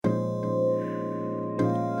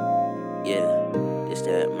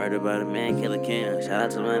Murdered by the man, Killa Cam. Shout out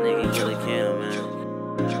to my nigga Killa Cam, man.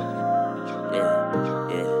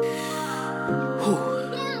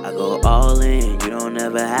 I go all in, you don't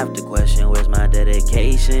ever have to question where's my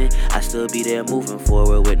dedication. I still be there moving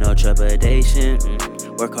forward with no trepidation.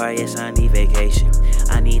 Work hard, yes, I need vacation.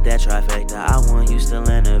 I need that trifecta, I want you still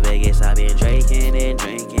in the Vegas. I've been drinking and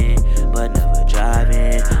drinking, but never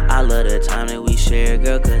driving. I love the time that we share,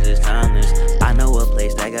 girl, cause it's timeless. I know a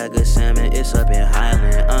place that got good salmon, it's up in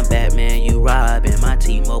Highland. I'm Batman, you Robin, my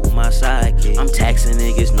T-Mobile, my sidekick. I'm taxing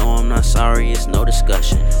niggas, no, I'm not sorry, it's no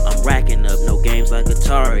discussion. I'm racking up, no games like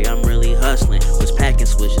Atari, I'm really hustling. Was packing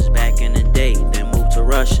switches back in the day, then moved to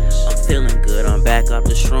Russians. I'm feeling good, I'm back off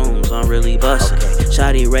the shrooms, I'm really bustin'.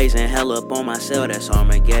 Shawty raising hell up on my cell, that's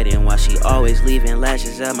Armageddon. Why she always leaving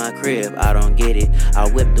lashes at my crib, I don't get it. I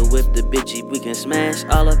whip the bitchy, we can smash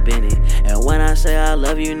all up in it. And when I say I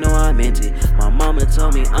love you, know I meant it. My mama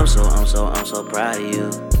told me I'm so proud of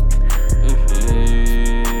you.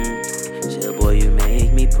 Shit, boy, you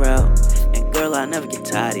make me proud. And girl, I never get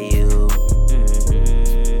tired of you.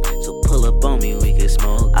 So pull up on me, we can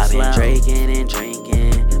smoke. I've been drinking and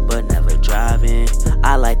drinking, but never driving.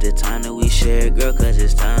 I like the time that we share, girl, cause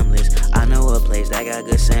it's timeless. I know a place that got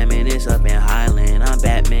good salmon, it's up in Highland. I'm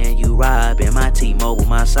Batman, you Robin, my T-Mobile,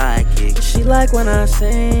 my sidekick. She like when I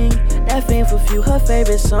sing, that Fiend for Few, her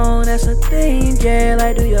favorite song, that's a thing. Yeah,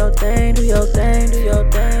 like do your thing, do your thing, do your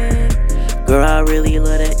thing. Girl, I really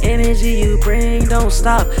love the energy you bring. Don't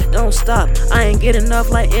stop, don't stop. I ain't get enough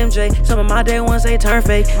like MJ. Some of my day ones, they turn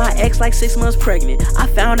fake. My ex like 6 months pregnant. I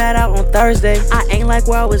found that out on Thursday. I ain't like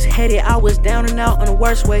where I was headed. I was down and out in the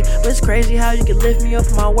worst way. But it's crazy how you can lift me up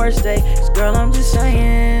on my worst day. 'Cause girl, I'm just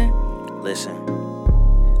saying. Listen,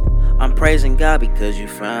 I'm praising God because you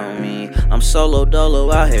found me. I'm solo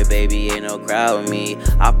dolo out here, baby, ain't no crowd with me.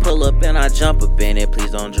 I pull up and I jump up in it,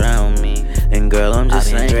 please don't drown me. And girl, I'm just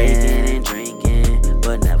saying. Drinking and drinking,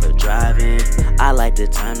 but never driving. I like the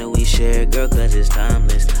time that we share, girl, cause it's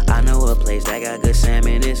timeless. I know a place that got good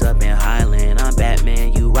salmon, it's up in Highland. I'm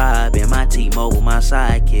Batman, you Robin, my T-Mobile, my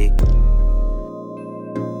sidekick.